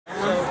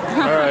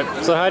All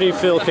right, so how do you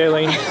feel,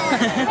 Kayleen?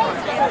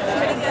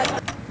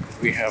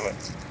 We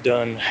haven't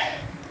done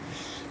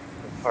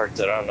the part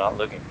that I'm not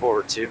looking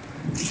forward to.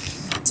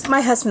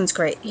 My husband's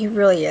great. He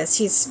really is.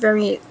 He's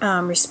very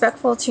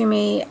respectful to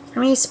me. I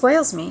mean, he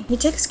spoils me. He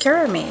takes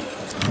care of me.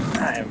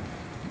 I'm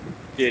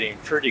getting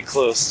pretty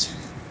close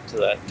to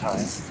that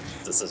time.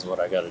 This is what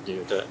I got to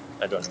do.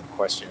 I don't even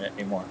question it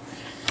anymore.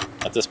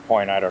 At this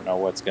point, I don't know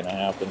what's going to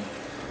happen.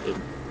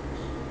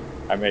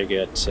 I may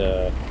get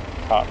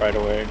caught right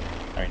away.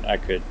 I mean, I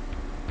could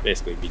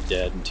basically be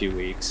dead in 2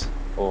 weeks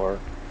or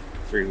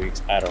 3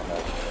 weeks. I don't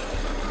know.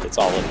 It's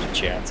all up to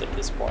chance at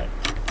this point.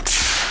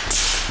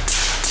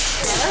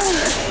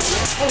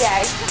 Hey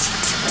guys.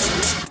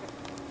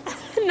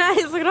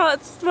 Nice, look at all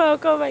that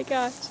smoke, oh my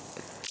gosh.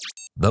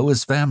 Though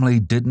his family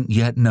didn't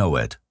yet know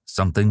it,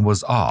 something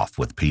was off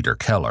with Peter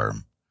Keller.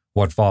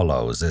 What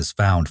follows is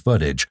found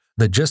footage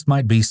that just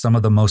might be some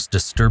of the most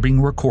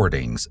disturbing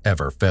recordings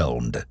ever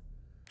filmed.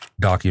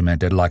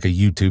 Documented like a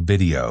YouTube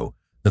video,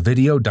 the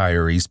video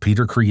diaries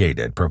Peter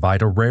created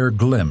provide a rare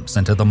glimpse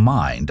into the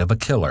mind of a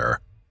killer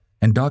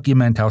and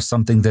document how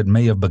something that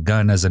may have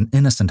begun as an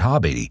innocent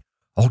hobby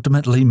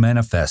ultimately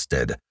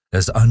manifested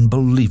as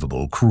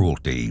unbelievable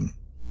cruelty.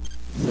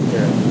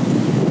 Here,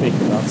 think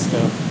about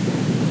stuff.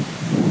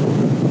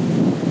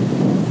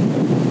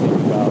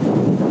 Think about,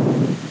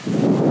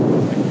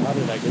 like, how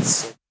did I get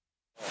so...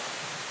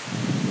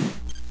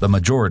 The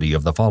majority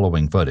of the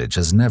following footage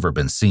has never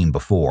been seen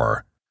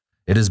before.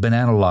 It has been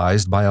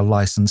analyzed by a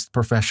licensed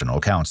professional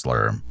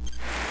counselor.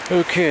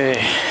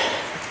 Okay.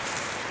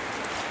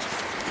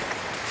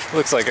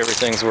 Looks like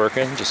everything's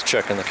working. Just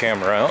checking the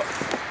camera out.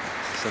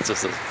 Since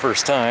it's the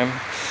first time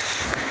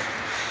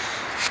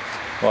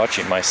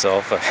watching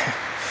myself, I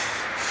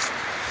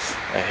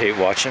hate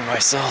watching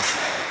myself.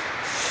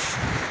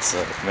 It's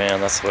like, man,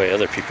 that's the way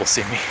other people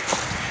see me.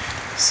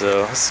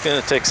 So it's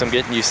gonna take some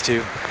getting used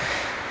to.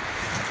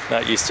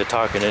 Not used to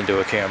talking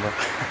into a camera.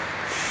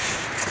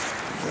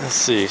 Let's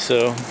see,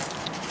 so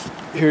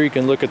here you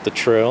can look at the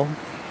trail.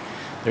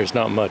 There's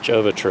not much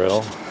of a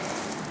trail.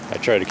 I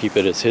try to keep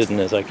it as hidden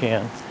as I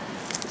can,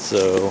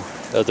 so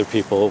other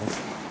people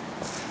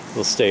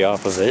will stay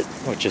off of it,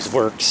 which has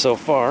worked so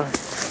far.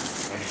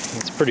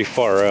 It's pretty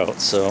far out,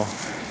 so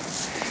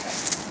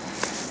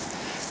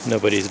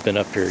nobody's been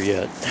up here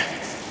yet.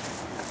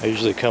 I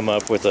usually come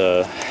up with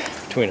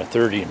between a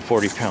 30 and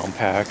 40 pound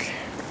pack.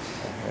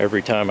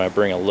 Every time I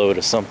bring a load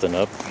of something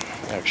up,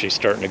 I'm actually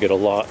starting to get a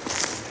lot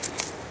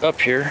up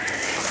here.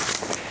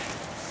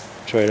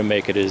 Try to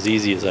make it as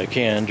easy as I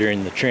can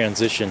during the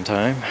transition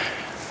time.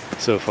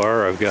 So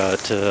far I've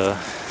got a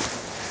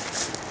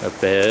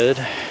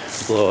bed,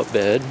 blow-up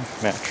bed,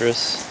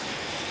 mattress,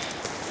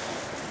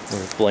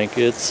 with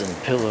blankets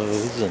and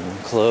pillows and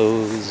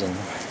clothes and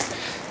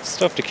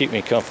stuff to keep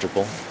me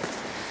comfortable.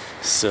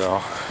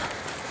 So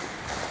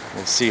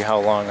we'll see how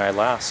long I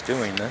last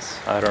doing this.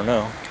 I don't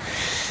know.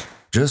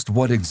 Just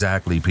what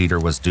exactly Peter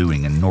was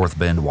doing in North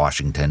Bend,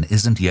 Washington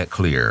isn't yet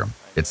clear.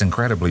 It's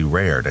incredibly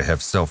rare to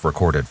have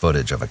self-recorded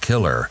footage of a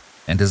killer,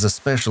 and is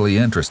especially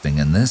interesting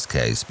in this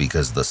case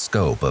because the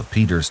scope of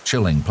Peter's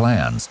chilling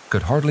plans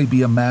could hardly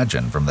be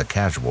imagined from the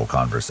casual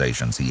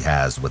conversations he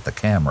has with the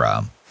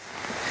camera.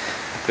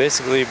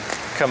 Basically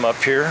come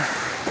up here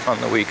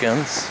on the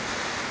weekends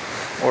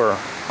or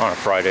on a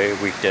Friday,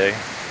 weekday,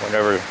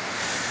 whenever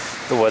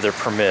the weather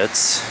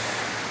permits,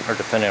 or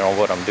depending on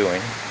what I'm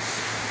doing,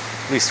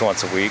 at least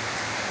once a week.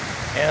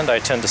 And I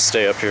tend to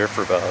stay up here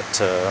for about,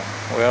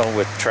 well,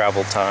 with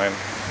travel time,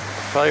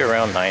 probably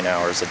around 9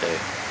 hours a day,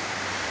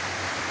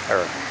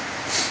 or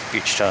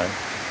each time,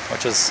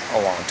 which is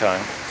a long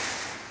time.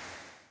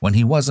 When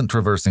he wasn't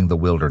traversing the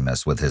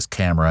wilderness with his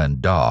camera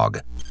and dog,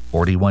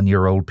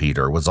 41-year-old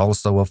Peter was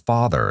also a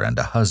father and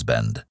a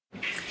husband.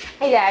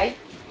 Hey Daddy.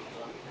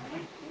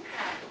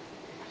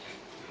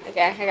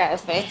 Okay, I got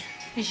this face.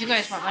 Because you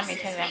guys won't let me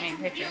take that many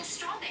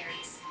pictures.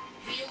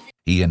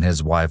 He and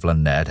his wife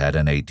Lynette had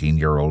an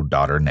 18-year-old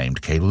daughter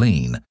named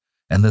Kayleen,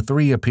 and the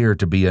three appeared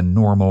to be a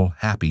normal,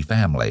 happy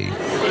family.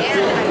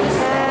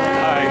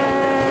 Hi.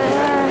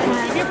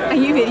 Are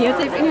you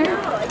videotaping her?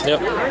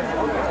 Yep.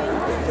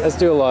 Let's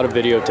do a lot of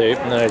videotape,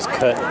 and then I just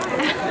cut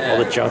all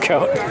the junk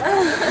out.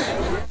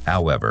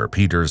 However,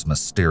 Peter's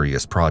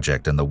mysterious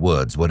project in the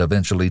woods would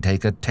eventually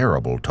take a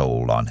terrible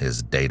toll on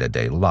his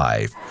day-to-day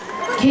life.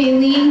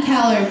 Kayleen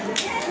Keller.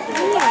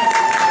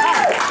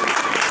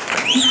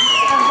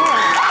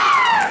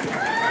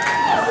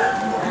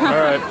 All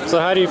right, so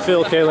how do you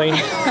feel, Kayleen?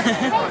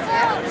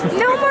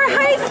 No more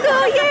high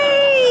school,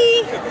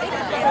 yay!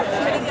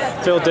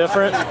 Feel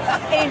different?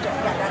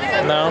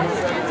 No?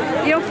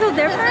 You don't feel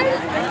different?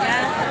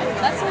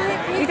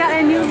 You got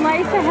a new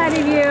life ahead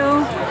of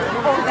you.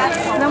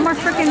 No more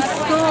freaking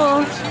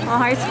school. Well,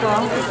 high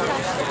school.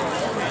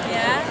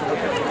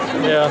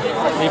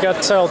 Yeah, you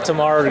got till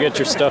tomorrow to get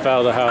your stuff out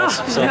of the house.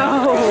 So.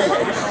 No.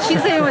 She's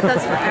staying with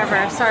us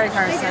forever. Sorry,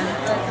 Carson.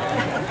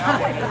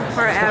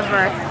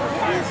 Forever.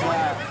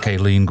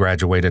 Kayleen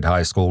graduated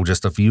high school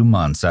just a few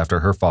months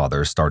after her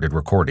father started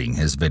recording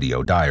his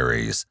video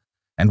diaries.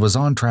 and was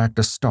on track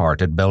to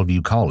start at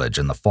Bellevue College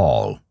in the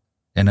fall.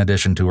 In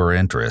addition to her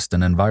interest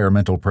in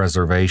environmental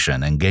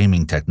preservation and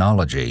gaming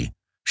technology,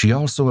 she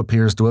also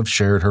appears to have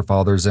shared her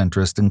father's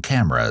interest in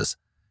cameras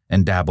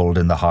and dabbled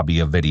in the hobby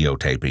of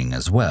videotaping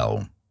as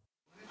well.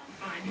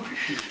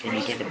 Can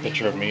you take a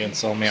picture of me and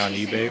sell me on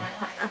eBay?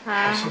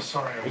 I'm so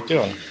sorry. What are you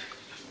doing?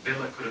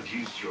 Bill, I could have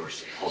used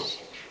yours.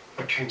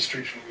 I came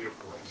straight from the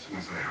airport as soon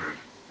as I heard.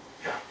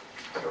 Yeah,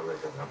 I don't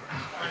like that number.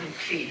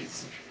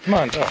 Please. Come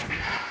on, go.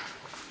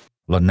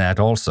 Lynette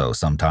also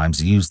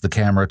sometimes used the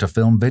camera to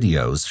film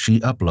videos she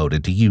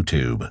uploaded to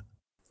YouTube.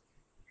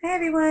 Hi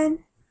everyone.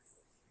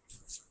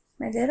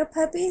 My little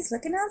puppy's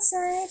looking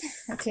outside.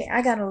 Okay,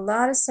 I got a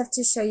lot of stuff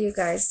to show you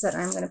guys that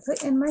I'm going to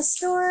put in my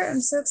store.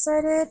 I'm so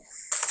excited.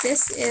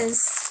 This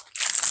is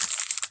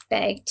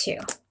bag 2.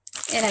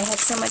 And I had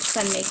so much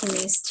fun making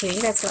these too.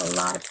 You guys got a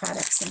lot of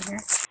products in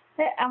here.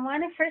 I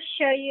want to first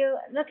show you,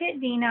 look at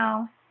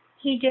Dino.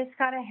 He just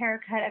got a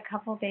haircut a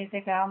couple days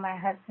ago. My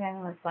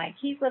husband was like,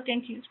 he's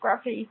looking too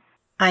scruffy.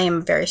 I am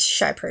a very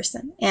shy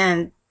person,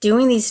 and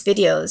doing these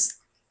videos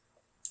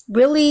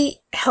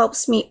really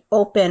helps me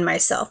open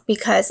myself,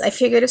 because I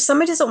figured if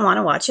somebody doesn't want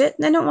to watch it,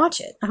 then don't watch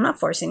it. I'm not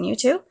forcing you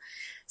to.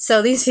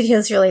 So these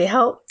videos really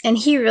help, and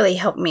he really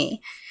helped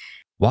me.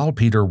 While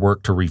Peter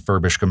worked to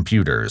refurbish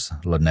computers,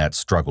 Lynette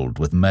struggled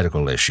with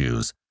medical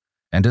issues,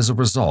 and as a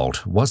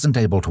result, wasn't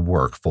able to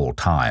work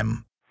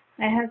full-time.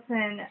 My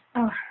husband,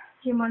 a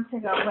few months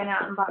ago, went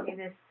out and bought me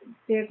this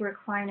big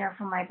recliner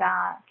for my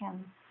back,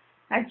 and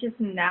I just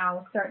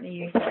now starting to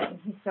use it.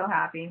 He's so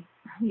happy.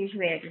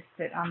 Usually I just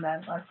sit on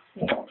the love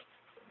seat.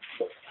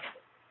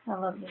 I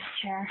love this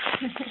chair.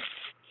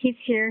 He's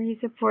here. He's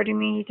supporting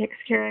me. He takes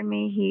care of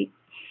me.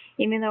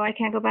 Even though I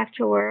can't go back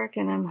to work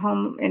and I'm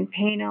home in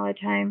pain all the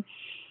time,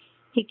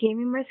 he gave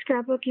me my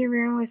scrapbooking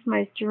room with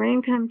my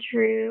dream come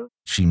true.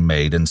 She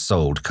made and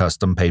sold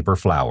custom paper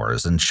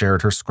flowers and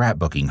shared her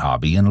scrapbooking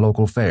hobby in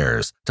local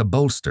fairs to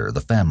bolster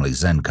the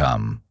family's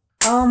income.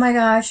 Oh my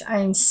gosh,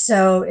 I'm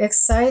so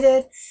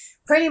excited.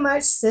 Pretty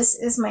much this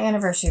is my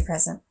anniversary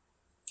present.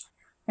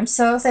 I'm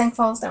so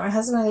thankful that my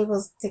husband was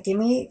able to give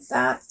me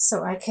that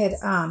so I could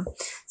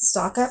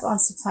stock up on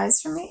supplies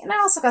for me. And I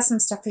also got some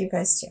stuff for you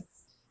guys too.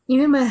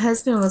 Even my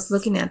husband was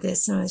looking at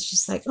this and was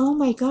just like, oh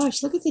my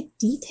gosh, look at the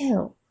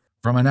detail.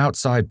 From an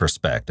outside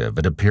perspective,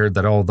 it appeared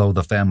that although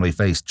the family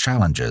faced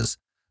challenges,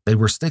 they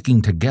were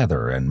sticking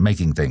together and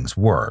making things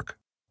work.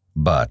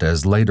 But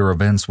as later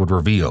events would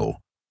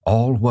reveal,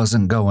 all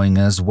wasn't going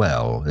as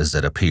well as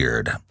it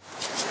appeared.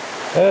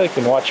 You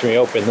can watch me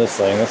open this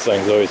thing. This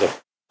thing's always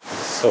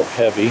so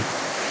heavy,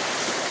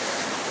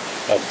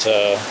 but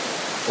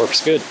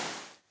works good.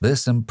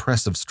 This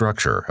impressive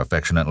structure,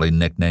 affectionately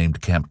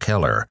nicknamed Camp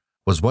Keller,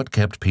 was what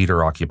kept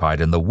Peter occupied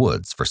in the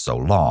woods for so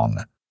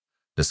long.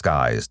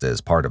 Disguised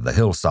as part of the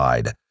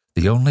hillside,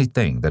 the only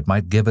thing that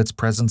might give its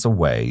presence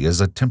away is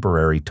a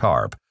temporary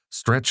tarp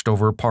stretched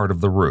over part of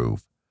the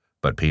roof,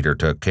 but Peter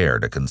took care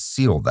to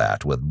conceal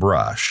that with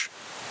brush.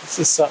 This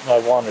is something I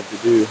wanted to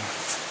do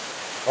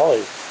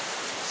probably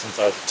since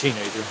I was a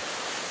teenager,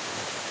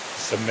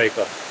 to make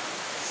a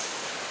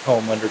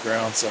home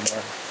underground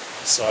somewhere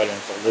so I didn't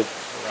have to live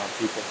around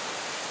people.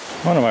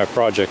 One of my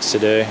projects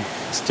today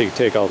is to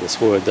take all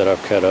this wood that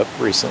I've cut up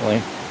recently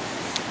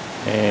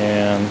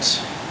and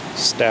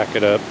stack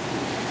it up,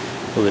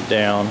 pull it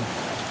down,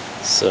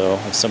 so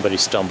if somebody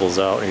stumbles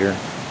out here,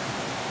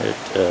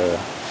 it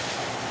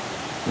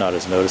not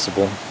as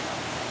noticeable.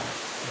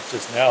 It's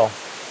just now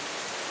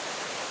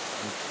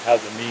I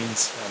have the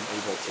means, I'm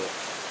able to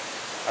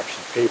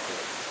actually pay for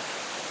it.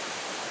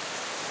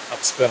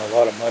 I've spent a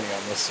lot of money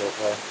on this so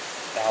far,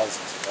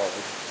 thousands of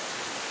dollars.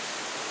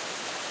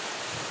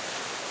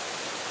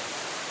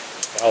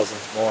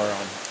 Thousands more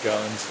on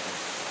guns and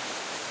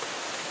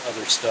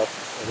other stuff,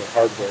 other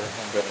hardware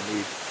I'm going to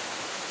need.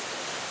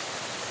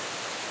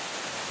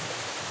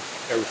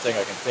 Everything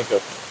I can think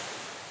of.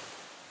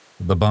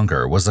 The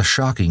bunker was a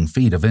shocking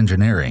feat of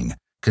engineering,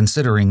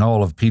 considering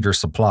all of Peter's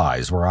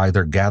supplies were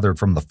either gathered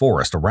from the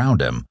forest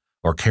around him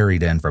or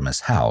carried in from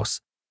his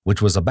house,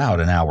 which was about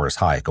an hour's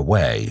hike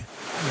away.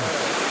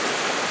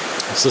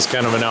 This is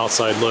kind of an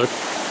outside look.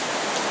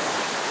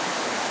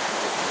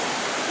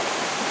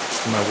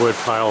 My wood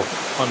pile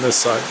on this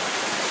side.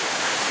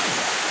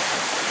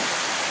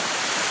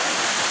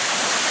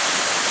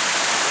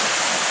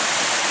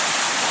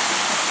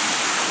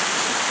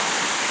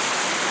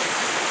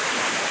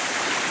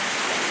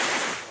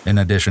 In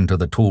addition to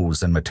the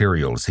tools and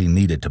materials he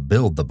needed to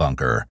build the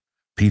bunker,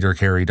 Peter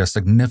carried a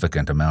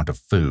significant amount of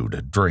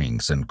food,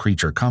 drinks, and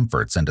creature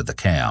comforts into the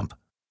camp.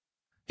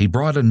 He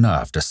brought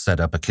enough to set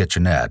up a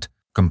kitchenette,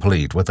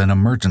 complete with an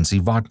emergency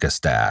vodka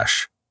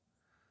stash.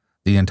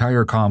 The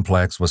entire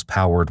complex was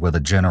powered with a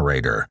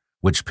generator,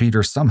 which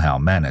Peter somehow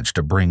managed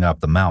to bring up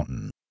the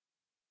mountain.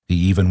 He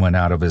even went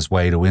out of his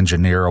way to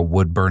engineer a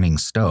wood-burning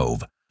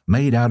stove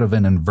made out of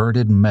an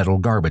inverted metal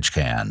garbage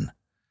can.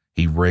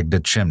 He rigged a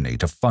chimney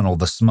to funnel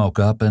the smoke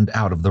up and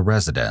out of the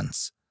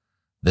residence.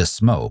 This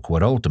smoke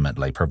would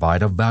ultimately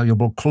provide a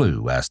valuable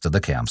clue as to the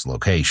camp's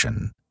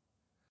location.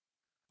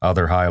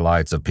 Other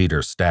highlights of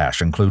Peter's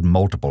stash include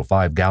multiple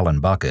 5-gallon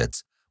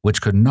buckets, which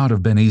could not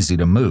have been easy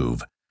to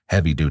move,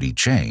 heavy-duty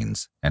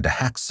chains, and a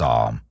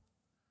hacksaw.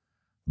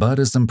 But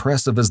as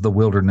impressive as the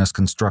wilderness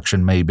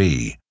construction may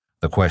be,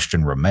 the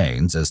question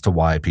remains as to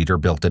why Peter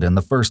built it in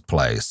the first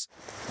place.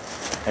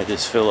 I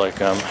just feel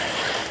like I'm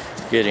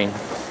getting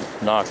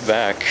knocked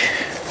back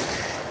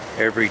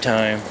every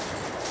time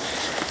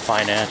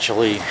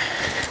financially.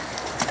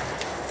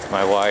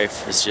 My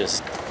wife is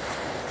just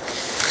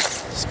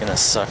gonna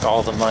suck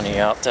all the money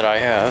out that I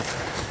have.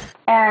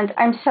 And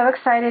I'm so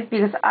excited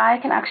because I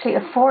can actually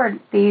afford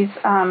these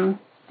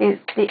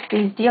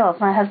deals.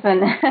 My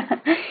husband,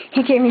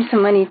 he gave me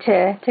some money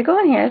to go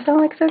in here, so I'm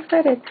like so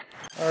excited.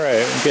 All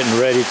right, I'm getting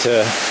ready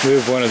to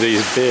move one of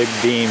these big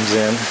beams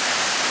in.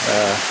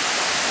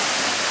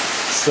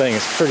 This thing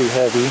is pretty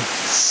heavy.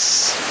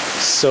 It's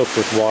soaked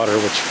with water,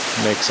 which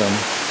makes them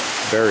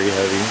very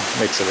heavy.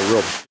 Makes it a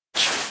real bitch.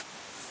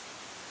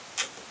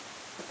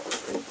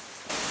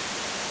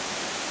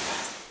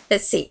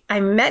 Let's see.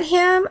 I met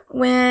him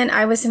when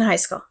I was in high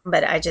school,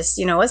 but I just,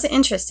 wasn't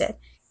interested.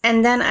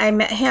 And then I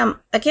met him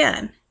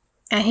again,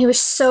 and he was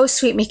so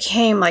sweet. We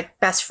became like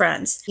best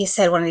friends. He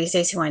said one of these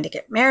days he wanted to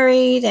get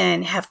married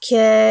and have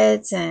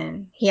kids,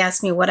 and he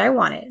asked me what I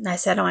wanted. And I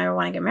said, I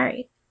want to get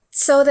married.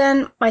 So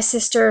then my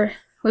sister,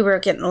 we were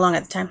getting along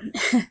at the time,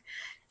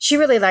 she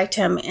really liked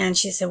him, and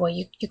she said, well,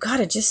 you got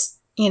to just,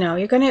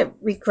 you're going to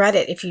regret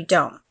it if you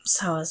don't.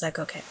 So I was like,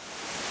 okay.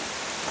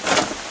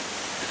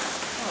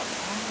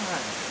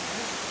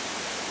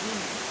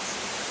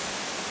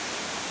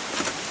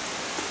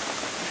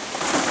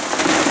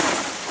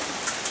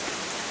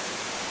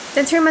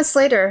 Then 3 months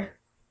later,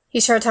 he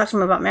started talking to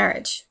me about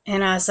marriage.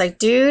 And I was like,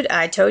 dude,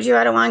 I told you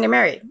I don't want to get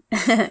married.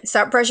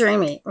 Stop pressuring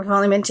me. We've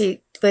only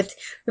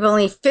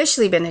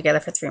officially been together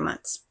for 3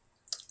 months.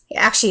 He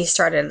actually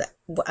started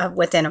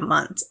within a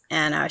month.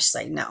 And I was just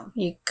like, no,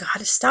 you got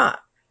to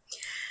stop.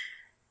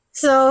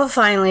 So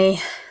finally, a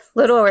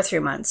little over 3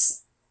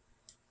 months,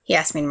 he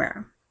asked me to marry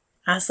him.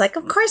 I was like,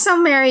 of course I'll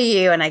marry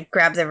you. And I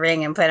grabbed the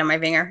ring and put it on my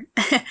finger.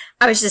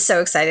 I was just so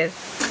excited.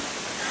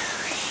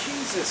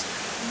 Jesus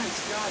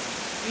Christ, God.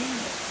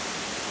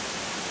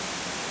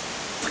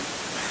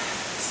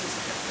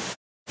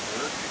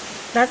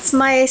 That's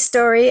my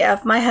story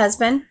of my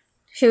husband,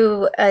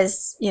 who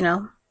is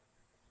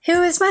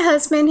my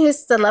husband,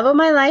 who's the love of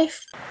my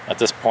life. At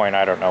this point,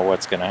 I don't know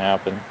what's going to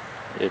happen.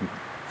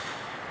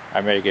 I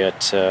may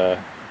get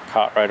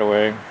caught right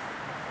away.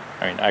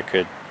 I mean, I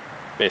could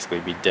basically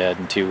be dead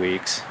in 2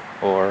 weeks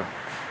or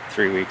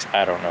 3 weeks.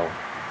 I don't know.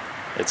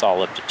 It's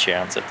all up to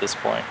chance at this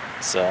point.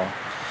 So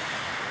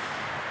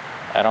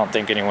I don't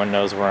think anyone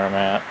knows where I'm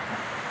at.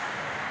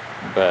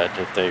 But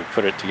if they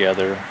put it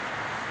together,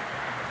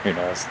 who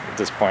knows? At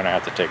this point, I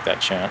have to take that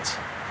chance.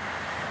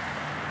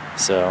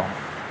 So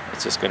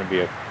it's just going to be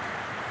a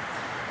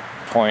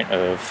point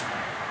of,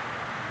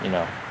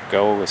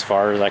 go as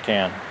far as I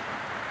can.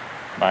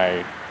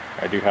 I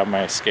do have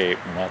my escape,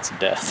 and that's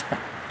death.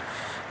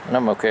 And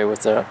I'm okay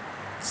with that.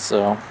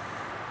 So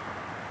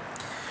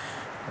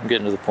I'm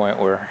getting to the point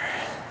where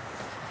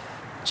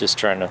just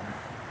trying to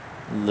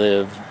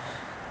live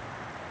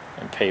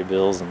and pay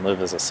bills and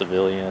live as a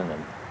civilian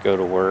and go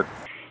to work.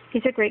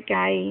 He's a great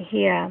guy.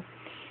 He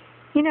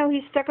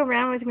stuck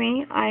around with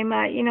me. I'm,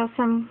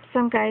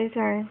 some guys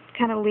are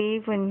kind of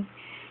leave when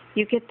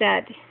you get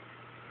that,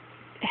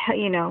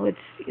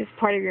 it's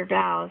part of your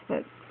vows.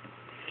 But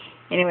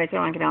anyways, I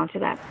don't want to get on to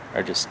that.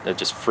 It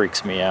just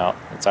freaks me out.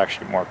 It's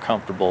actually more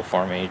comfortable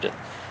for me to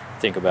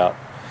think about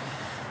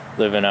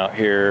living out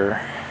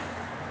here,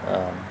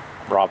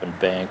 robbing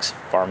banks,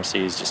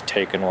 pharmacies, just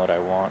taking what I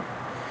want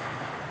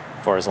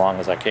for as long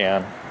as I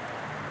can.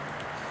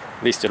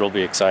 At least it'll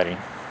be exciting.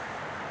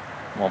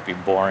 It won't be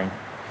boring.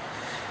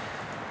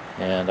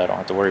 And I don't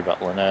have to worry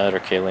about Lynette or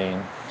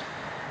Kayleen.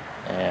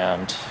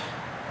 And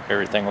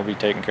everything will be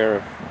taken care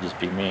of. It'll just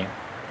be me.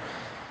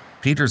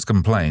 Peter's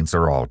complaints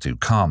are all too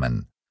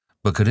common,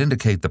 but could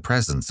indicate the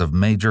presence of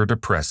major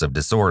depressive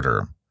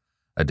disorder.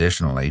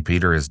 Additionally,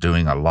 Peter is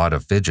doing a lot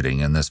of fidgeting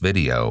in this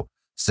video,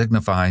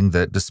 signifying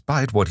that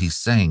despite what he's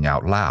saying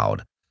out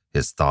loud,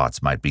 his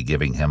thoughts might be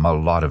giving him a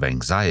lot of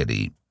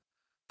anxiety.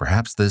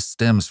 Perhaps this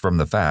stems from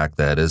the fact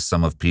that, as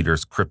some of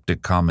Peter's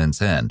cryptic comments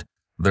hint,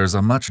 there's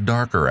a much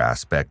darker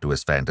aspect to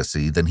his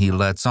fantasy than he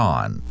lets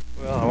on.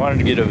 Well, I wanted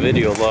to get a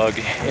video log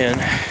in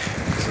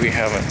because we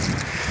haven't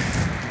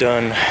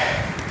done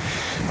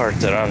part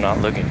that I'm not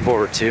looking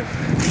forward to.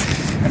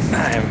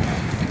 I'm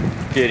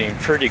getting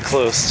pretty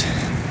close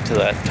to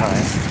that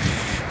time.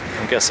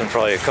 I'm guessing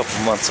probably a couple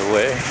months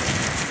away,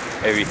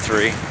 maybe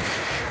 3.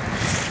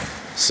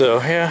 So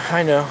yeah,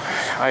 I know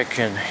I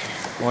can,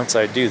 once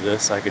I do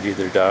this, I could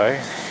either die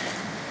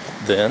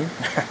then,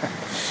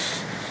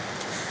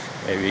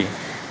 maybe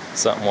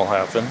something will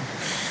happen,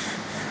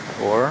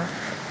 or a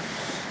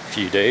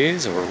few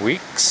days or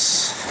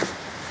weeks,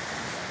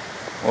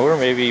 or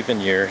maybe even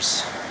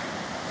years.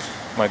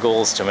 My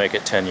goal is to make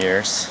it 10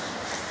 years,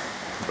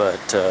 but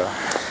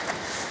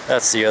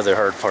that's the other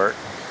hard part.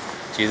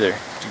 To either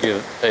to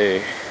give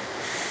a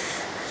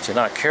to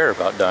not care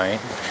about dying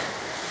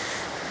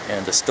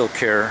and to still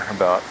care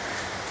about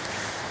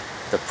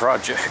the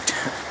project.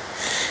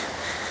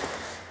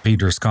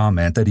 Peter's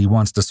comment that he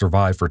wants to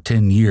survive for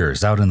 10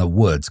 years out in the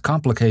woods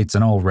complicates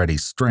an already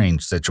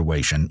strange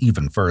situation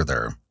even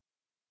further.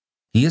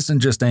 He isn't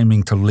just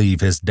aiming to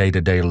leave his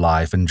day-to-day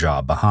life and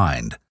job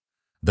behind.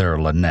 There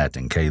are Lynette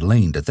and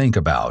Kayleen to think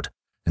about,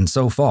 and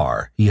so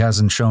far, he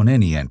hasn't shown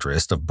any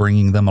interest of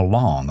bringing them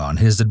along on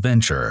his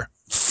adventure.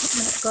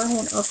 Go ahead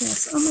and open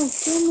this. Oh my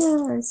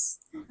goodness.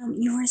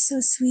 You are so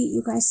sweet,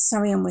 you guys.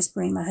 Sorry I'm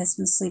whispering. My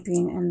husband's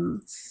sleeping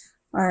and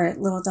our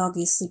little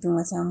doggy's sleeping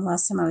with him.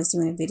 Last time I was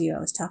doing a video, I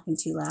was talking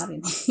too loud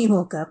and he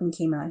woke up and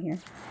came out here.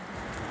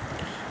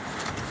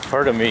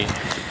 Part of me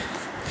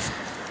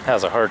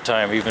has a hard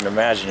time even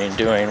imagining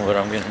doing what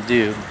I'm going to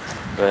do,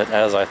 but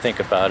as I think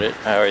about it,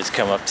 I always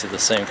come up to the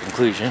same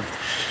conclusion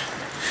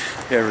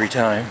every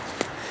time.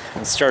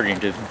 I'm starting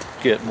to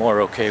get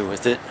more okay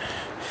with it.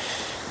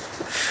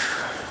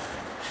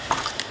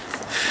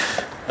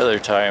 Other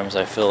times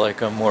I feel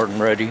like I'm more than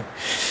ready.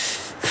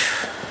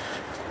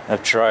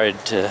 I've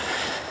tried to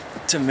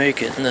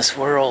make it in this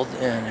world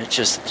and it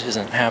just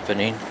isn't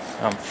happening.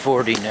 I'm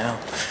 40 now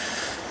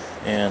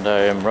and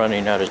I am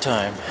running out of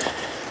time.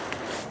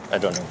 I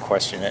don't even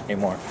question it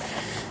anymore.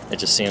 It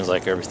just seems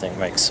like everything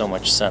makes so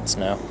much sense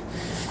now.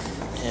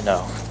 You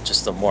know,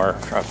 just the more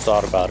I've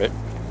thought about it,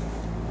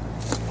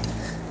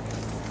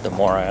 the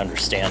more I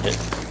understand it.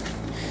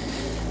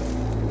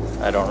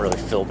 I don't really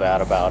feel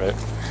bad about it.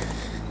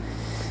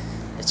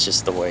 It's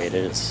just the way it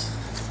is.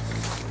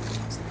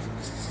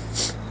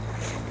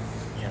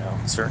 You know,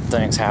 certain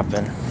things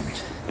happen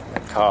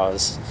that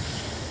cause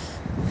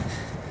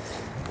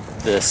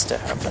this to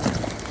happen.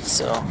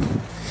 So,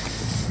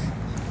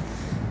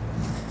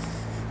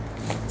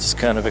 just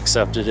kind of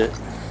accepted it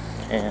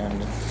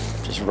and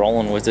just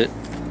rolling with it.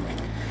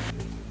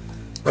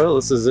 Well,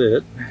 this is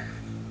it.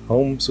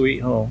 Home sweet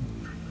home.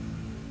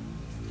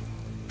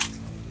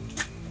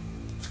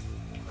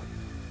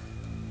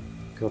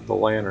 Got the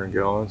lantern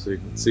going so you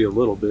can see a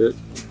little bit,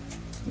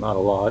 not a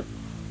lot.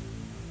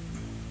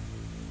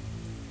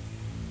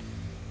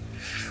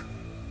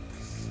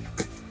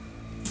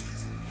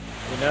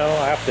 You know,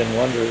 I often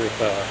wonder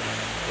if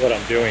what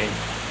I'm doing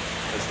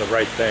is the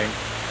right thing.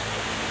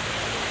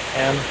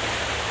 And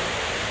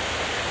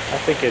I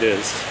think it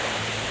is.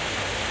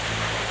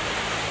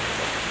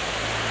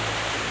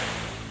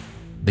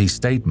 These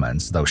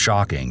statements, though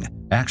shocking,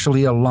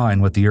 actually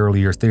align with the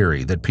earlier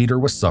theory that Peter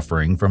was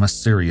suffering from a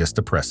serious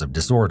depressive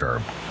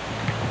disorder.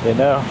 You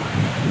know,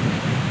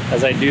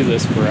 as I do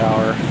this for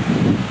hour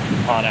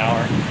on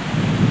hour,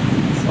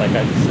 it's like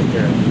I just sit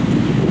there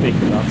and think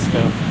about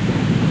stuff.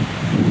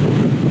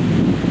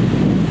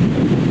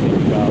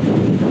 Think about,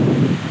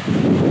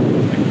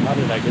 like, how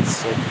did I get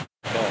so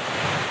f***ed up?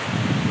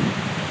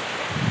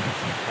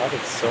 How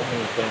did so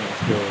many things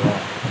go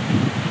wrong?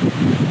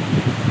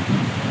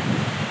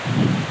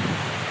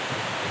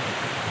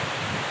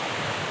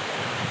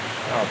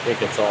 I don't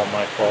think it's all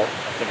my fault.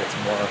 I think it's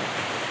more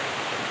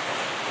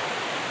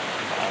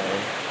my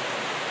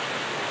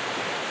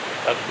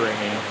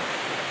upbringing,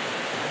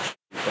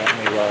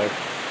 family life.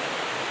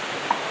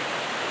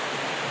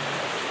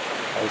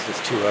 I was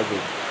just too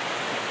ugly.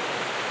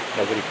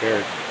 Nobody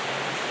cared.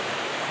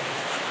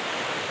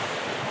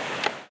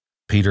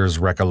 Peter's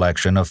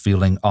recollection of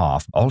feeling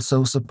off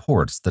also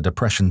supports the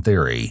depression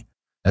theory,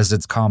 as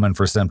it's common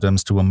for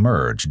symptoms to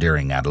emerge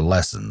during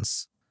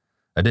adolescence.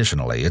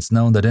 Additionally, it's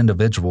known that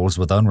individuals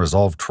with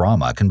unresolved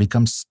trauma can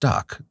become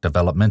stuck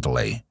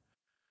developmentally.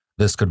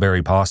 This could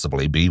very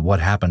possibly be what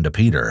happened to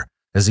Peter,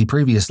 as he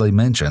previously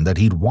mentioned that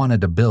he'd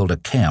wanted to build a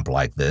camp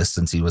like this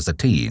since he was a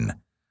teen.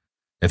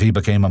 If he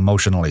became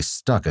emotionally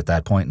stuck at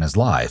that point in his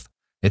life,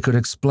 it could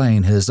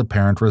explain his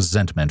apparent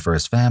resentment for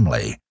his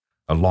family,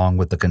 along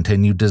with the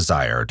continued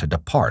desire to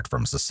depart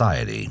from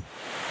society.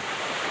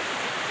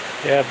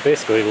 Yeah,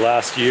 basically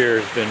last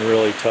year has been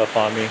really tough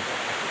on me.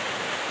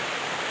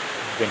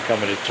 Been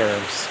coming to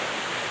terms,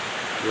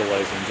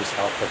 realizing just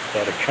how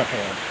pathetic I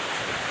am.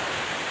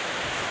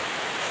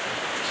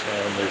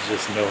 And there's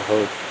just no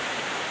hope.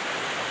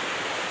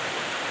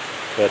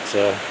 But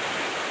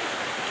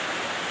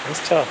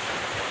it's tough.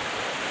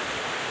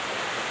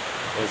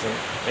 Wasn't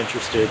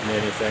interested in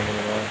anything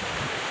anymore.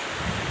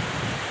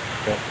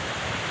 Couldn't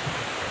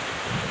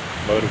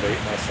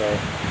motivate myself.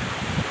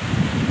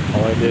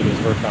 All I did was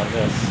work on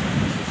this.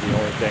 This is the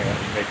only thing that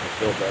would make me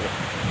feel better.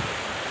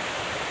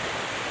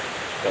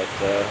 But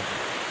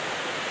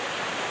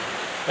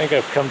I think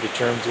I've come to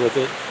terms with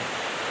it.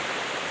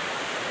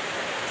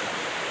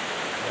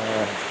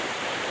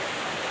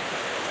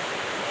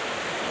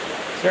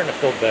 Starting to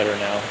feel better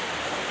now.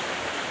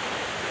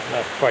 I'm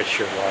not quite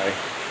sure why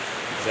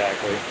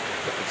exactly.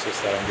 If it's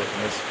just that I'm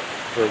getting this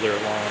further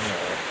along,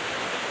 or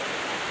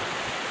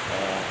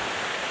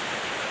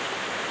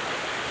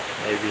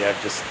maybe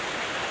I've just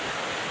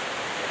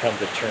come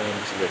to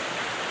terms with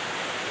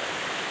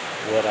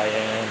what I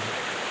am,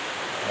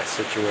 my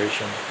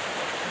situation,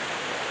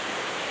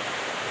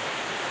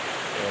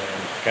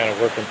 and kind of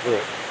working through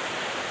it.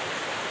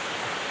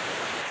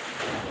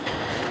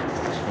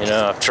 You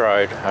know, I've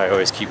tried. I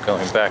always keep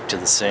going back to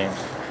the same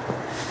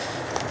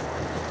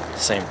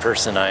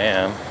person I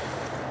am.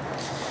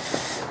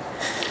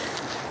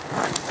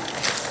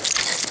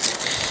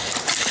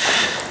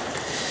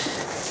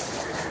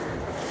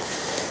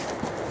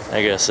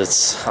 I guess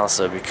it's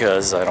also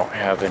because I don't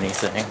have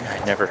anything.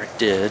 I never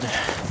did.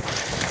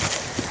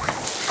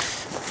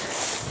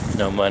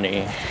 No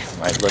money.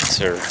 My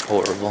looks are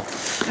horrible.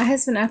 My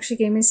husband actually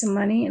gave me some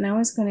money, and I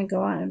was going to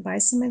go out and buy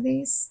some of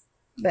these,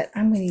 but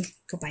I'm going to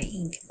go buy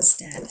ink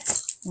instead.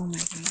 Oh my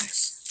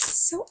gosh.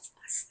 So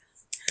awesome.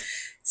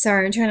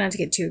 Sorry, I'm trying not to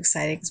get too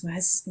excited because my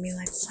husband's going to be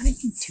like, what are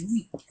you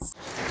doing?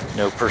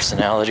 No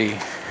personality.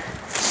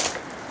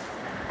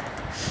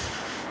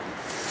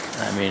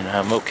 I mean,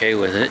 I'm okay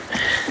with it.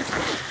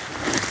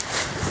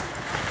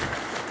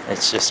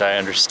 It's just I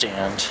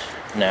understand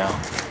now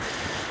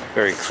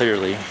very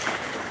clearly.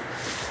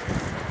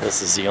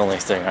 This is the only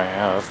thing I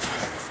have.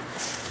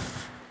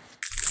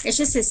 It's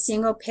just a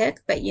single pick,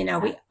 but you know,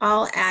 we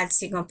all add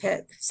single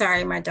pick.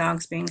 Sorry, my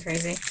dog's being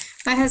crazy.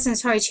 My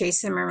husband's probably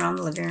chasing him around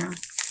the living room.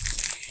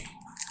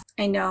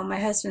 I know, my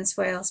husband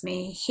spoils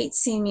me. He hates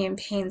seeing me in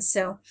pain,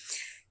 so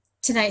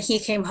tonight he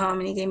came home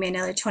and he gave me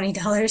another $20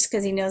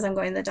 because he knows I'm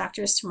going to the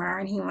doctor's tomorrow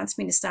and he wants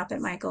me to stop at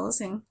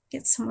Michael's and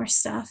get some more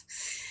stuff.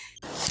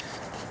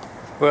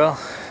 Well,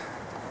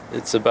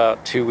 it's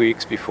about 2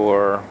 weeks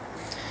before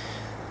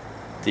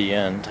the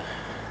end.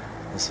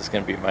 This is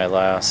going to be my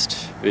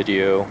last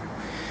video,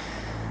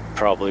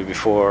 probably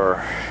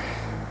before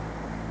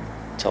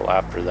till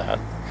after that.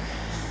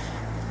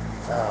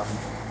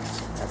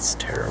 That's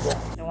terrible.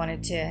 I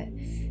wanted to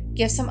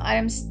give some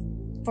items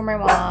for my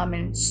mom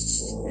and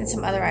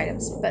some other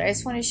items, but I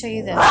just want to show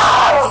you this.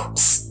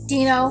 Psst,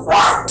 Dino.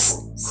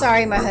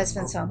 Sorry, my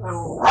husband's home.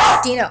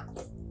 Dino.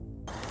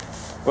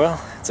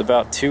 Well, it's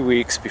about 2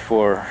 weeks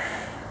before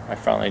I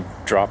finally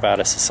drop out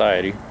of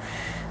society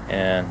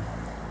and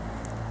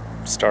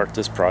start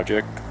this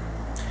project.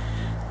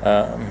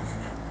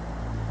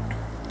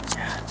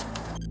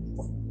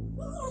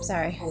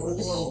 Sorry.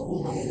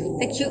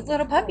 The cute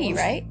little puppy,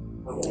 right?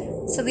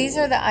 So these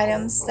are the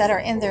items that are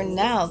in there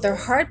now. They're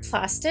hard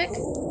plastic.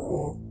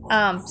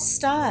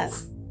 Stop.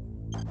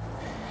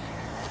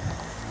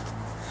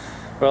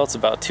 Well, it's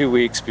about 2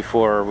 weeks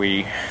before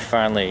we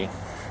finally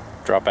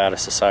drop out of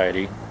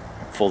society,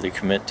 fully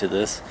commit to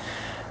this.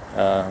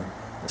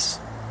 This is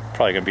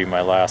probably going to be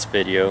my last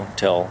video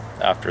till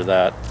after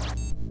that.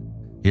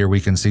 Here we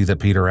can see that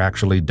Peter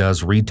actually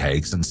does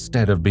retakes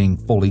instead of being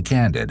fully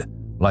candid,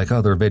 like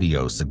other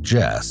videos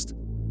suggest.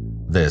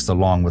 This,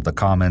 along with the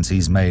comments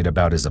he's made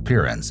about his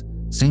appearance,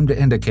 seem to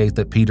indicate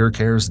that Peter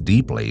cares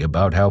deeply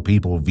about how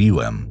people view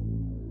him.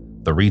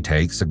 The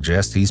retake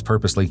suggests he's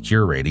purposely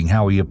curating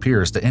how he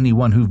appears to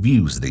anyone who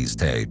views these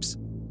tapes.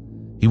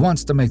 He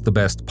wants to make the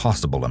best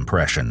possible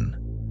impression.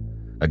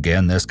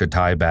 Again, this could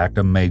tie back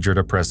to major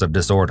depressive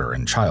disorder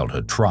and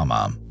childhood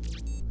trauma.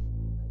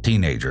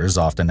 Teenagers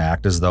often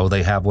act as though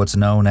they have what's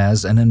known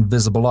as an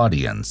invisible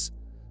audience,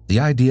 the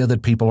idea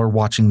that people are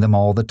watching them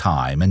all the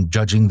time and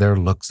judging their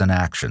looks and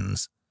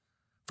actions.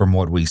 From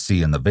what we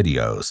see in the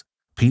videos,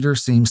 Peter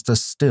seems to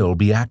still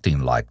be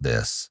acting like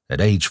this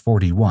at age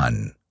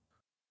 41.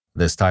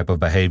 This type of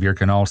behavior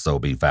can also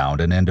be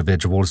found in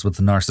individuals with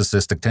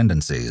narcissistic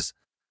tendencies.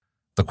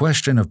 The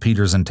question of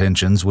Peter's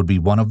intentions would be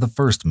one of the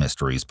first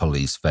mysteries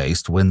police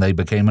faced when they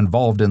became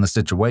involved in the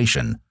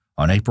situation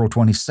on April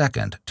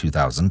 22,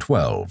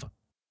 2012.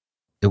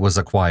 It was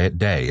a quiet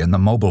day in the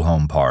mobile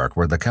home park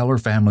where the Keller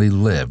family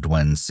lived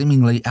when,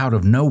 seemingly out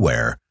of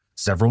nowhere,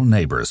 several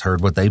neighbors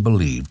heard what they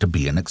believed to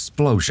be an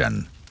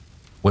explosion.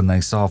 When they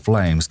saw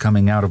flames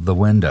coming out of the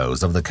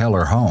windows of the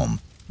Keller home,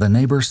 the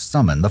neighbors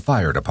summoned the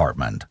fire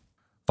department.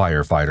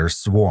 Firefighters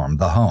swarmed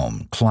the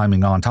home,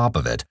 climbing on top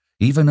of it,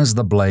 even as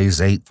the blaze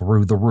ate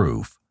through the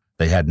roof.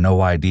 They had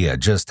no idea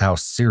just how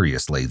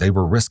seriously they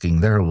were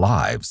risking their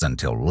lives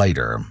until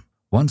later.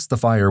 Once the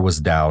fire was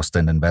doused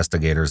and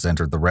investigators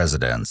entered the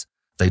residence,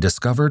 they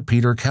discovered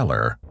Peter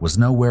Keller was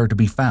nowhere to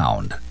be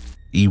found.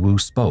 Iwu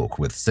spoke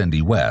with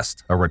Cindy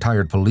West, a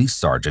retired police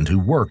sergeant who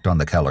worked on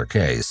the Keller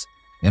case,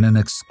 in an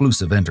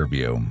exclusive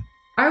interview.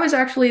 I was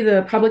actually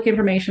the public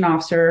information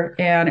officer,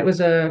 and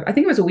I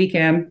think it was a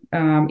weekend,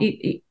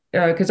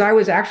 because I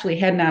was actually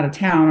heading out of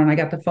town and I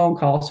got the phone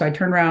call. So I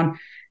turned around,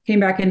 came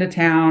back into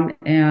town,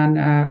 and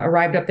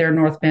arrived up there in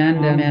North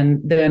Bend,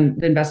 and then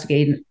the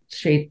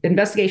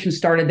investigation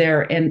started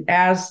there. And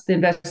as the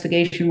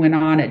investigation went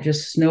on, it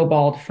just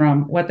snowballed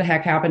from what the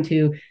heck happened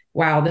to,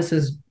 wow, this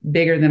is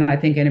bigger than I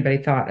think anybody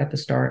thought at the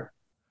start.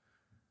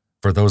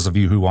 For those of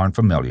you who aren't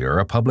familiar,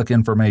 a public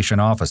information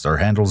officer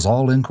handles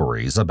all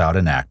inquiries about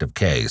an active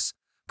case,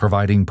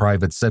 providing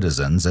private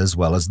citizens as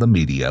well as the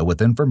media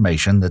with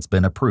information that's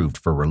been approved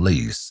for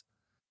release.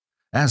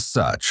 As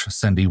such,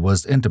 Cindy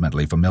was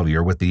intimately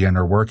familiar with the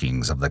inner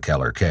workings of the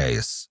Keller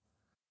case.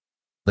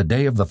 The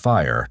day of the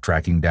fire,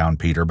 tracking down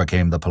Peter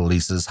became the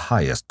police's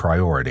highest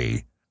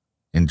priority.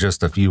 In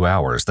just a few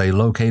hours, they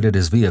located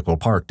his vehicle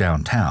parked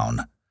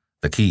downtown.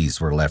 The keys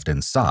were left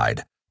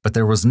inside, but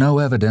there was no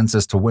evidence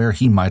as to where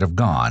he might have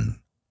gone.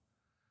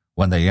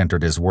 When they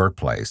entered his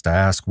workplace to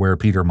ask where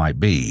Peter might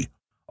be,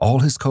 all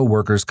his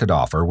co-workers could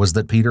offer was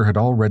that Peter had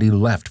already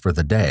left for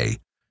the day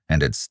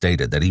and had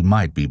stated that he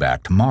might be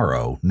back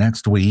tomorrow,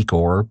 next week,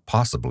 or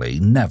possibly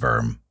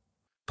never.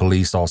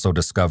 Police also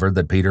discovered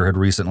that Peter had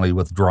recently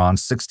withdrawn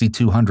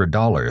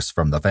 $6,200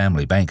 from the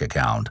family bank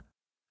account.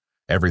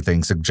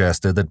 Everything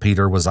suggested that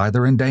Peter was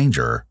either in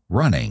danger,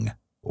 running,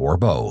 or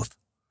both.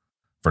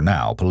 For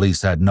now,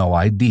 police had no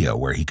idea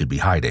where he could be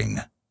hiding.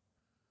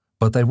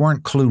 But they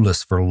weren't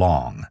clueless for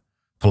long.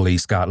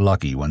 Police got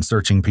lucky when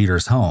searching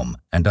Peter's home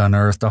and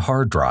unearthed a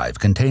hard drive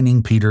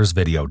containing Peter's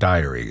video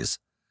diaries.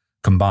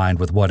 Combined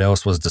with what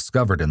else was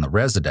discovered in the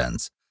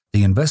residence,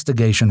 the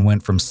investigation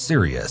went from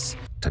serious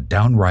to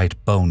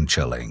downright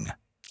bone-chilling.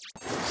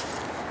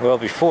 Well,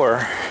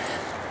 before,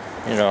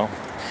 a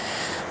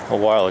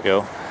while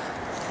ago,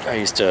 I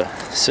used to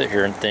sit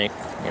here and think,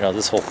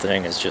 this whole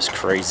thing is just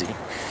crazy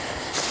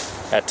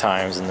at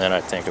times, and then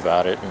I'd think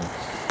about it,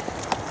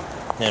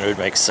 and it would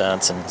make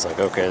sense, and it's like,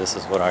 okay, this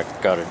is what I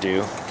gotta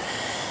do.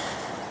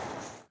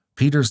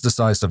 Peter's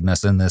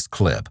decisiveness in this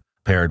clip,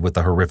 paired with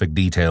the horrific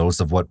details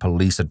of what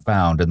police had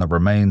found in the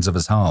remains of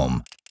his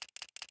home,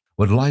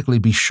 would likely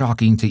be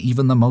shocking to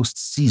even the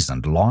most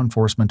seasoned law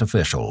enforcement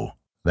official.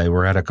 They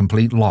were at a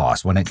complete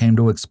loss when it came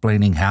to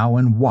explaining how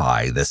and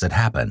why this had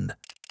happened.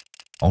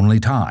 Only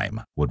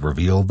time would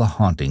reveal the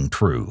haunting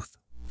truth.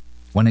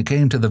 When it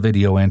came to the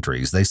video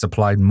entries, they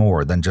supplied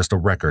more than just a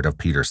record of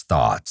Peter's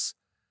thoughts.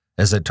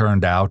 As it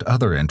turned out,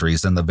 other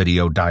entries in the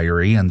video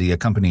diary and the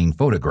accompanying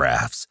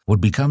photographs would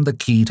become the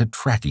key to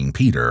tracking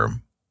Peter.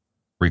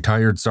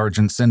 Retired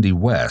Sergeant Cindy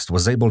West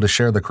was able to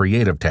share the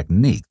creative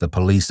technique the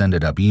police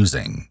ended up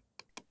using.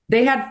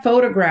 They had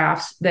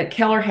photographs that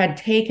Keller had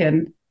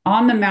taken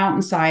on the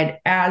mountainside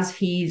as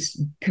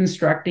he's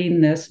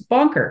constructing this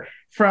bunker,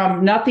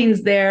 from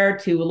nothing's there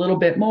to a little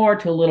bit more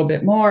to a little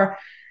bit more.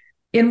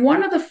 In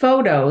one of the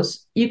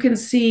photos, you can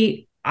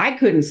see, I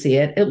couldn't see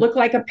it, it looked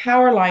like a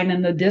power line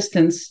in the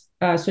distance.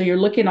 So you're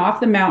looking off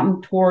the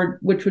mountain toward,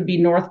 which would be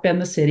North Bend,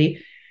 the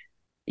city.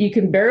 You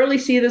can barely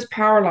see this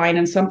power line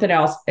and something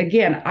else.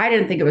 Again, I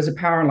didn't think it was a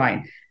power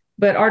line.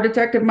 But our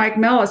detective, Mike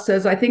Mellis,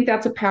 says, I think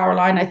that's a power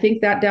line. I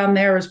think that down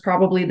there is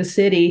probably the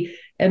city.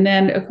 And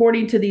then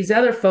according to these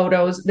other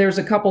photos, there's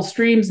a couple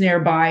streams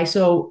nearby.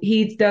 So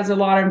he does a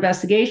lot of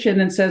investigation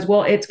and says,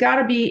 well, it's got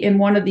to be in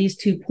one of these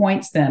 2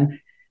 points then.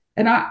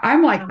 And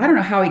I'm like, I don't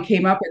know how he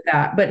came up with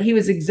that, but he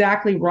was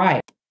exactly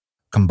right.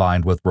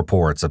 Combined with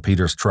reports of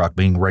Peter's truck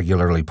being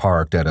regularly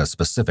parked at a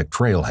specific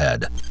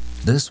trailhead,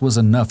 this was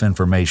enough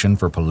information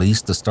for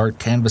police to start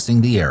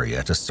canvassing the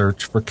area to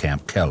search for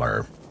Camp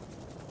Keller.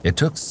 It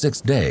took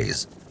 6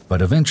 days,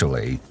 but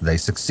eventually they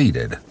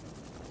succeeded.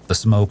 The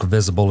smoke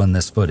visible in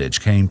this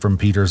footage came from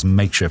Peter's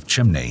makeshift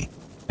chimney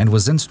and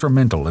was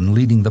instrumental in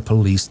leading the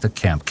police to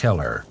Camp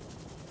Keller.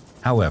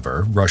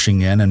 However,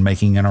 rushing in and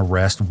making an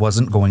arrest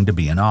wasn't going to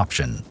be an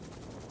option.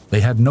 They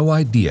had no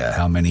idea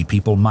how many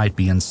people might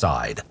be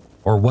inside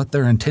or what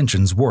their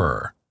intentions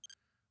were.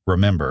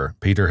 Remember,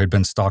 Peter had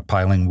been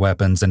stockpiling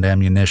weapons and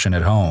ammunition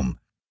at home,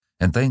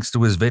 and thanks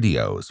to his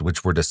videos,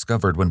 which were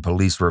discovered when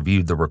police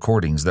reviewed the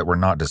recordings that were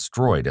not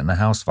destroyed in the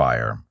house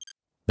fire,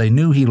 they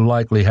knew he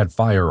likely had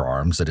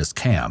firearms at his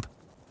camp.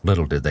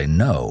 Little did they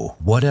know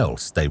what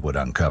else they would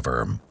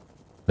uncover.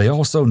 They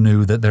also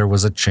knew that there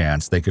was a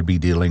chance they could be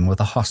dealing with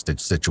a hostage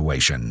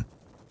situation.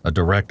 A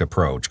direct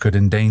approach could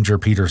endanger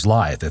Peter's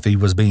life if he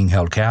was being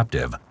held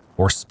captive,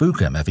 or spook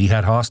him if he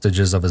had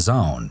hostages of his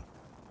own.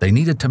 They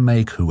needed to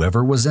make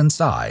whoever was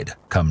inside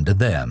come to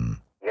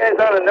them. You guys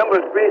on the number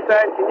 3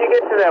 side, can you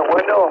get to that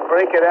window and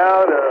break it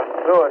out or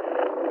throw a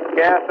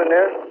gas in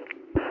there?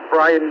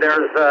 Brian, there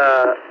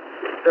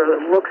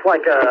looks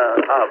like a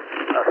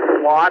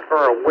slot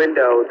or a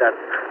window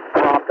that's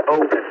propped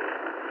open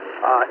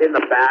in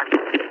the back,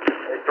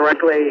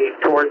 directly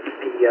towards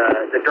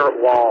the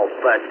dirt wall,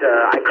 but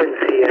I couldn't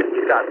see it.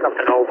 He's got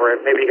something over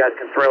it. Maybe you guys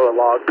can throw a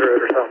log through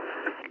it or something.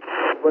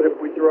 But if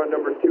we throw a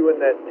number 2 in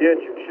that ditch,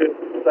 it should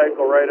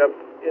cycle right up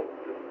into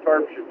the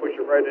tarp, should push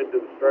it right into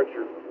the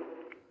structure.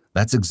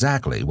 That's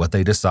exactly what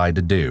they decide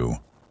to do.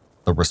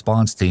 The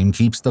response team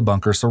keeps the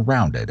bunker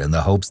surrounded in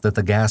the hopes that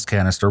the gas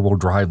canister will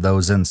drive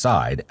those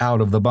inside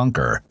out of the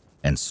bunker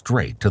and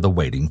straight to the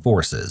waiting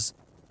forces.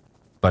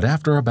 But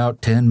after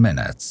about 10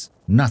 minutes,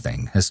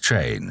 nothing has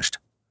changed.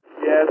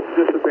 Yeah, it's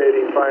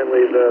dissipating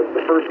finally.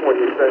 The first one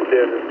you sent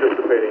in is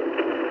dissipating.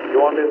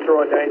 You want me to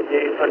throw a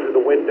 98 under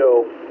the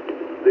window,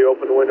 the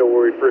open window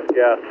where we first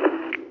gassed?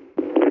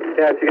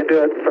 Yeah, if you can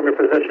do it from your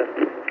position.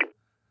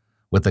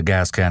 With the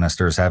gas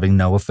canisters having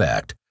no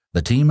effect,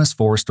 the team is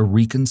forced to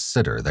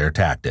reconsider their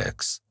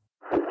tactics.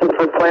 Just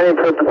for planning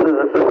purposes,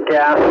 if this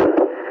gas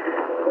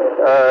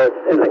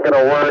isn't going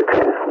to work,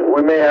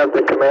 we may have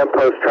the command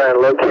post try and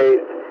locate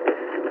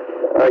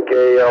like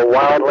a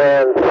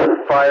wildlands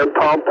fire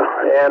pump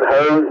and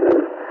hose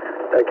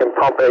that can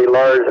pump a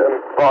large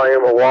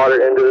volume of water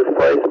into this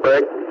place,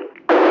 Brick.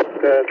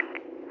 Okay.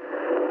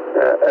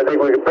 I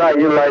think we could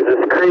probably utilize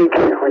this creek.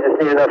 We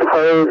just need enough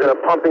hose and a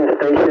pumping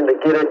station to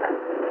get it,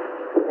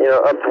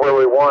 up to where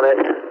we want it.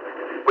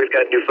 We've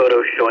got new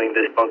photos showing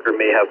this bunker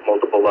may have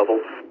multiple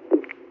levels.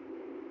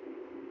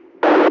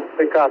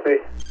 Big copy.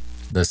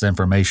 This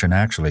information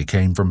actually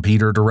came from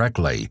Peter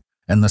directly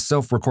and the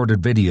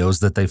self-recorded videos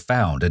that they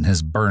found in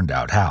his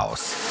burned-out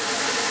house.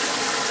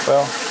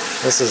 Well,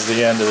 this is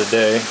the end of the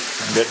day.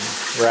 I'm getting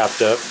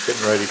wrapped up,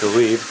 getting ready to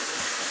leave.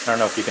 I don't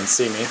know if you can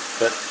see me,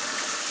 but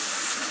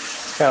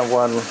it's kind of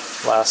one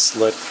last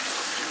look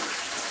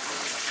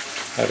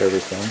at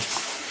everything.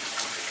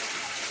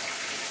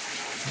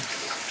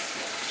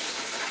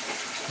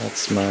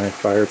 That's my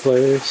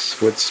fireplace,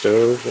 wood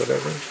stove,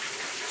 whatever.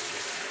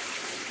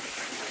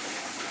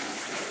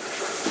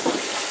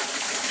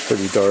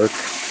 Pretty dark.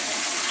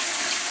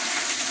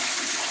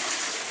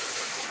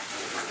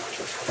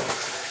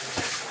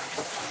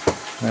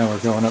 Now we're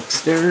going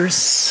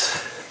upstairs.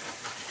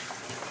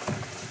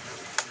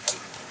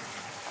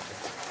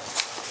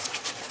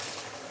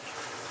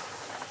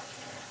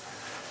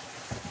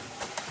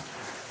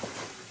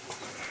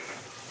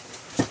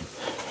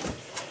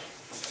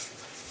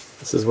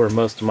 This is where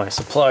most of my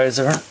supplies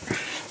are.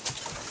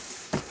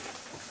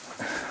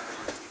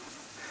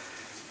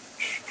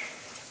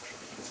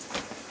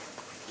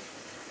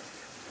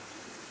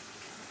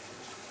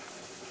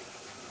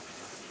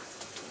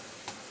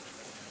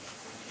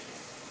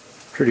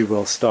 Pretty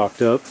well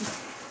stocked up.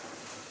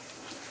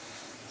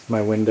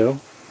 My window.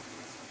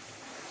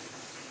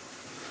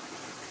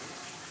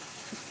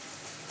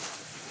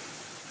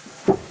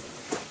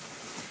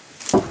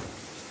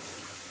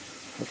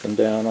 Looking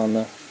down on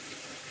the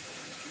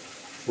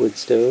wood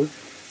stove.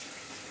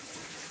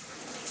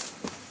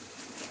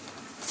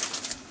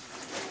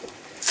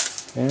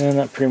 And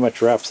that pretty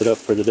much wraps it up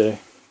for the day.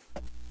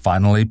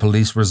 Finally,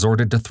 police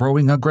resorted to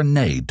throwing a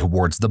grenade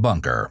towards the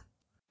bunker.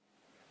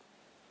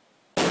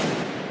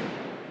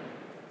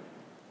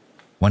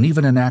 When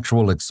even an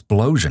actual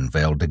explosion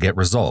failed to get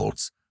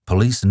results,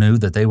 police knew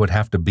that they would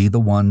have to be the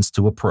ones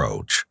to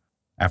approach.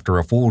 After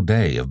a full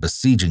day of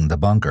besieging the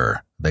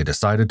bunker, they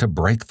decided to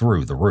break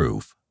through the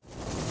roof.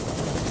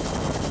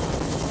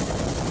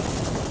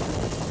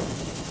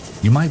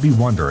 You might be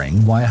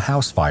wondering why a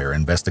house fire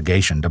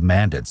investigation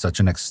demanded such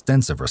an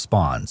extensive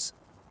response.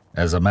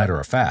 As a matter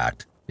of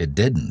fact, it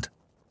didn't.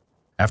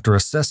 After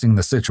assessing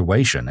the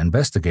situation,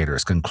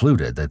 investigators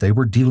concluded that they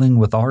were dealing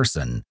with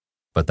arson,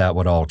 but that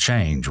would all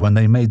change when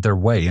they made their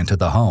way into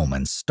the home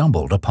and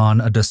stumbled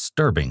upon a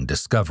disturbing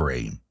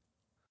discovery.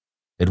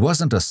 It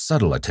wasn't a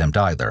subtle attempt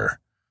either.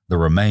 The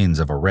remains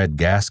of a red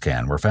gas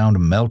can were found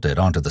melted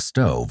onto the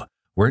stove,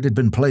 where it had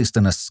been placed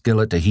in a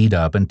skillet to heat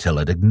up until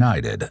it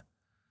ignited.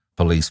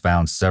 Police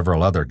found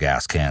several other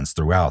gas cans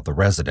throughout the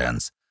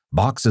residence,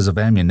 boxes of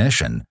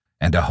ammunition,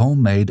 and a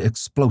homemade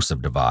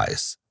explosive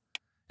device.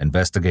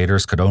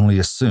 Investigators could only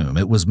assume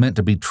it was meant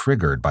to be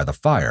triggered by the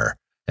fire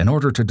in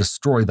order to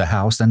destroy the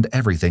house and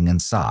everything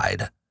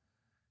inside.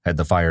 Had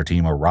the fire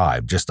team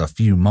arrived just a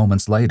few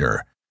moments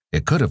later,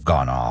 it could have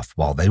gone off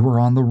while they were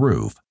on the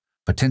roof,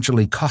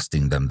 potentially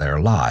costing them their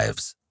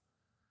lives.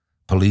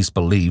 Police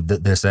believed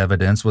that this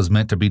evidence was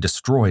meant to be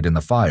destroyed in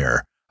the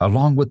fire,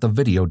 along with the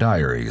video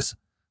diaries,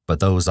 but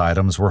those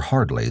items were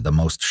hardly the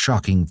most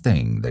shocking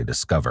thing they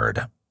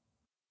discovered.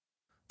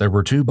 There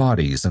were 2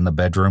 bodies in the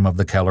bedroom of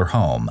the Keller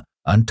home,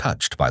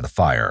 untouched by the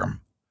fire.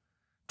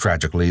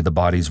 Tragically, the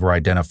bodies were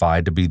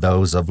identified to be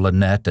those of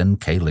Lynette and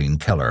Kayleen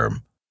Keller.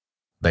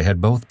 They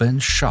had both been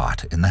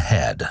shot in the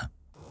head.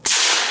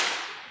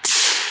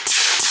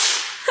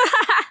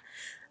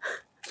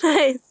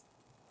 Nice.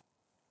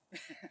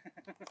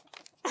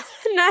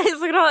 Nice,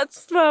 look at all that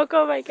smoke,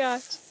 oh my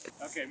gosh.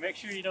 Okay, make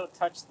sure you don't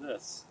touch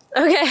this.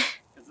 Okay.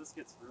 Because this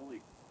gets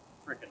really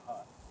freaking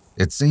hot.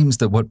 It seems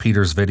that what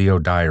Peter's video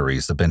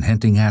diaries have been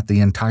hinting at the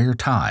entire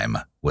time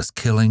was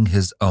killing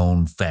his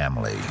own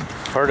family.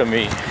 Part of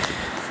me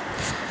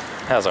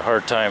has a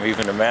hard time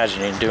even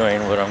imagining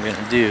doing what I'm going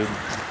to do.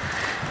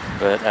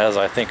 But as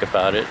I think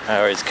about it, I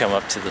always come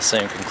up to the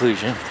same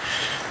conclusion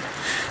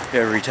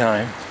every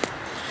time.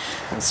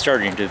 I'm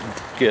starting to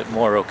get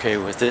more okay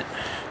with it.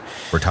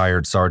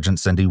 Retired Sergeant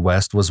Cindy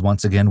West was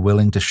once again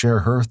willing to share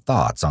her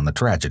thoughts on the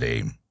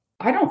tragedy.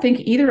 I don't think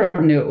either of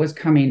them knew it was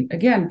coming.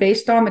 Again,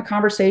 based on the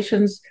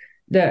conversations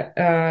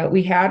that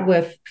we had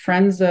with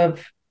friends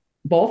of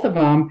both of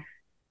them,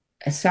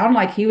 it sounded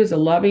like he was a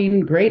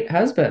loving, great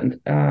husband.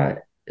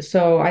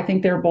 So I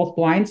think they're both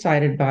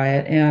blindsided by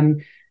it.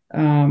 And,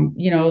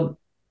 you know,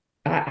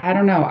 I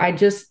don't know.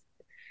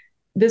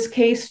 This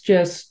case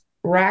just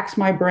racks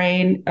my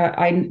brain.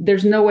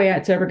 There's no way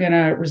it's ever going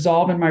to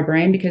resolve in my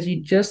brain, because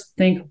you just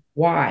think,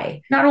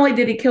 why? Not only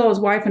did he kill his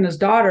wife and his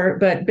daughter,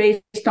 but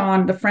based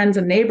on the friends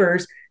and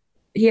neighbors,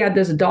 he had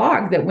this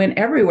dog that went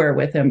everywhere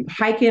with him,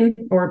 hiking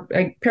or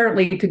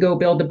apparently to go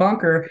build a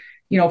bunker,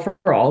 you know, for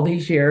all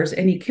these years.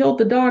 And he killed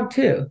the dog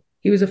too.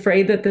 He was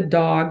afraid that the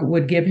dog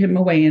would give him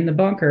away in the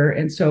bunker.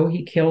 And so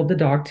he killed the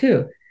dog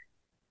too.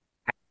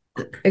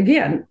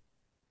 Again,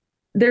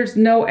 there's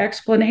no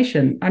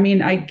explanation. I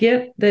mean, I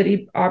get that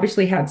he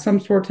obviously had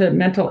some sort of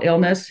mental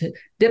illness.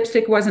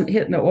 Dipstick wasn't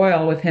hitting the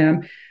oil with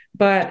him,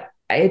 but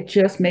it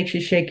just makes you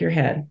shake your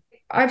head.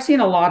 I've seen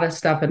a lot of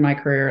stuff in my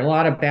career, a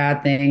lot of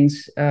bad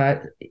things.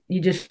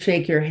 You just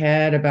shake your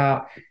head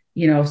about,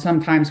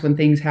 sometimes when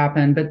things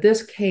happen, but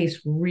this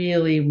case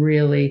really,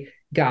 really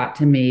got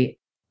to me.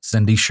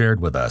 Cindy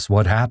shared with us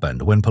what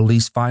happened when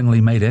police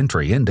finally made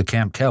entry into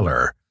Camp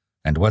Keller,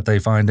 and what they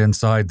find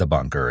inside the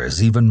bunker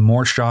is even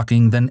more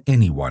shocking than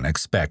anyone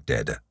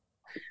expected.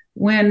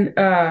 When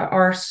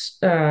our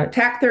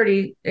TAC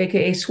 30,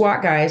 aka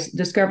SWAT guys,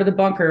 discover the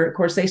bunker, of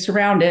course, they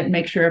surround it and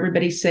make sure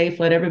everybody's safe,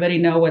 let everybody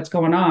know what's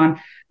going on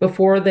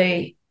before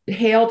they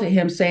hail to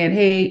him saying,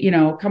 hey,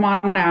 come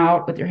on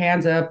out with your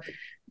hands up,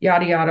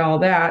 yada, yada, all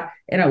that.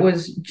 And it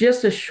was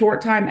just a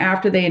short time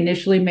after they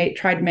initially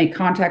tried to make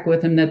contact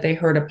with him that they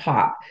heard a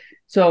pop.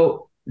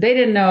 So they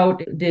didn't know,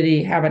 did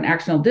he have an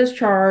accidental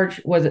discharge?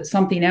 Was it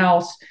something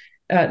else?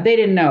 They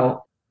didn't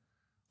know.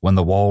 When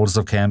the walls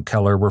of Camp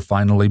Keller were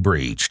finally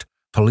breached,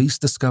 police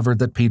discovered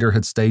that Peter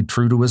had stayed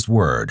true to his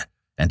word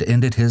and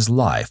ended his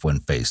life when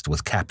faced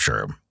with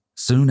capture,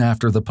 soon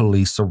after the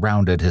police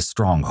surrounded his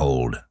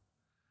stronghold.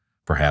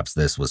 Perhaps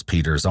this was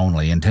Peter's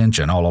only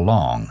intention all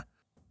along.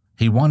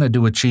 He wanted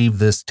to achieve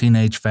this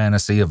teenage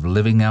fantasy of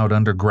living out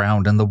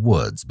underground in the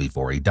woods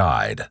before he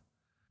died.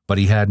 But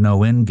he had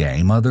no end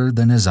game other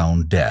than his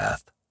own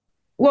death.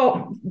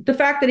 Well, the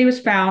fact that he was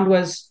found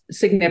was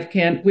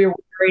significant. We were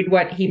worried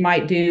what he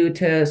might do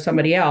to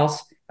somebody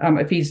else.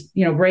 If he's,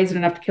 brazen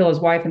enough to kill his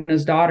wife and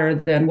his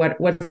daughter, then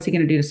what's he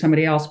going to do to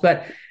somebody else?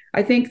 But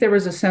I think there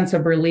was a sense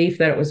of relief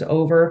that it was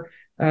over,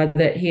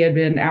 that he had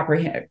been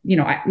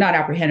not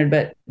apprehended,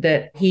 but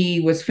that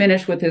he was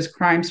finished with his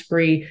crime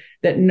spree,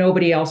 that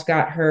nobody else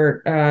got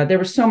hurt. There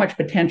was so much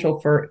potential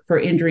for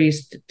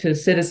injuries to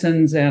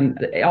citizens and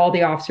all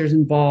the officers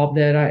involved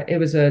that it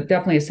was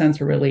definitely a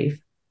sense of relief.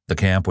 The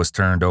camp was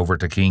turned over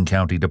to King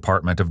County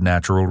Department of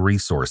Natural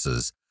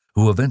Resources,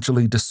 who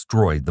eventually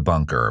destroyed the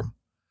bunker.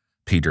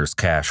 Peter's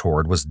cash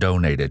hoard was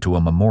donated to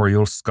a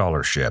memorial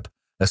scholarship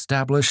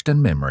established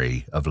in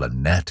memory of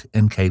Lynette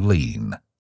and Kayleen.